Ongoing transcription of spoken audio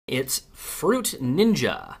It's Fruit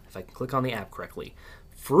Ninja, if I can click on the app correctly.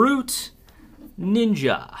 Fruit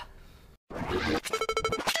Ninja.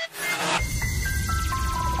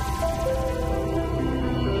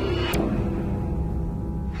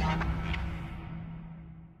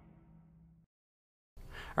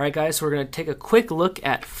 All right, guys, so we're going to take a quick look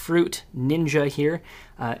at Fruit Ninja here.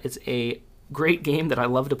 It's a great game that I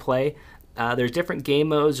love to play. There's different game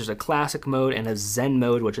modes. There's a classic mode and a Zen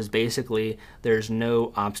mode, which is basically there's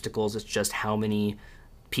no obstacles. It's just how many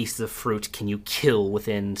pieces of fruit can you kill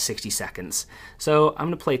within 60 seconds. So I'm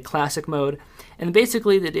going to play classic mode. And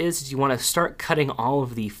basically what it is you want to start cutting all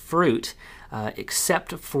of the fruit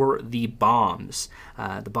except for the bombs.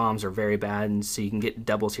 The bombs are very bad, and so you can get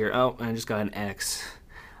doubles here. Oh, I just got an X.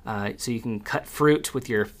 So you can cut fruit with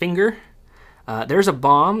your finger. There's a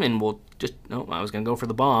bomb, and we'll just, no, I was going to go for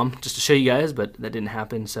the bomb just to show you guys, but that didn't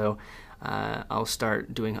happen. So I'll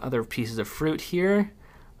start doing other pieces of fruit here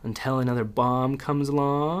until another bomb comes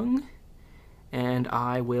along, and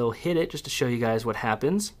I will hit it just to show you guys what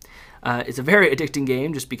happens. It's a very addicting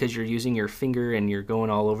game just because you're using your finger and you're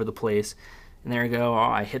going all over the place. And there you go, oh,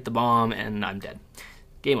 I hit the bomb and I'm dead.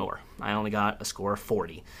 Game over. I only got a score of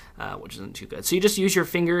 40, which isn't too good. So you just use your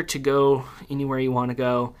finger to go anywhere you want to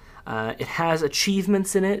go. It has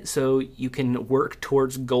achievements in it, so you can work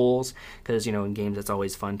towards goals, because, you know, in games it's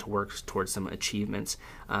always fun to work towards some achievements.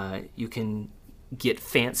 You can get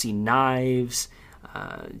fancy knives.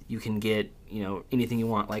 You can get, you know, anything you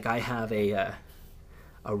want. Like I have a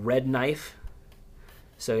red knife.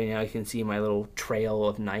 So, you know, you can see my little trail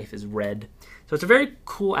of knife is red. So it's a very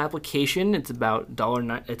cool application. It's about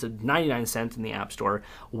it's 99 cents in the App Store.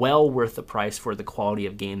 Well worth the price for the quality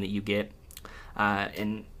of game that you get.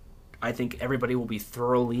 And I think everybody will be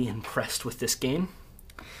thoroughly impressed with this game.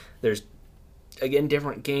 There's, again,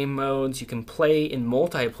 different game modes. You can play in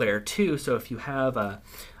multiplayer too. So if you have a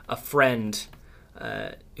friend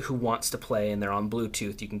who wants to play and they're on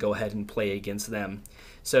Bluetooth, you can go ahead and play against them.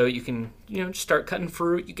 So you can, you know, just start cutting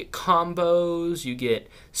fruit. You get combos, you get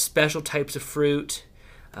special types of fruit,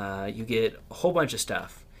 you get a whole bunch of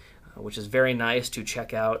stuff, which is very nice to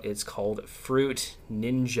check out. It's called Fruit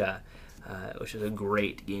Ninja, which is a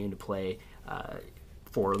great game to play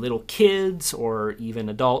for little kids or even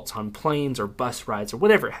adults on planes or bus rides or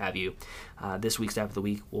whatever have you. This week's App of the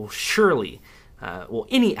Week will surely, well,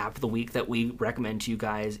 any App of the Week that we recommend to you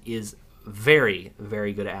guys is very,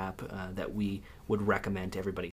 very good app that we would recommend to everybody.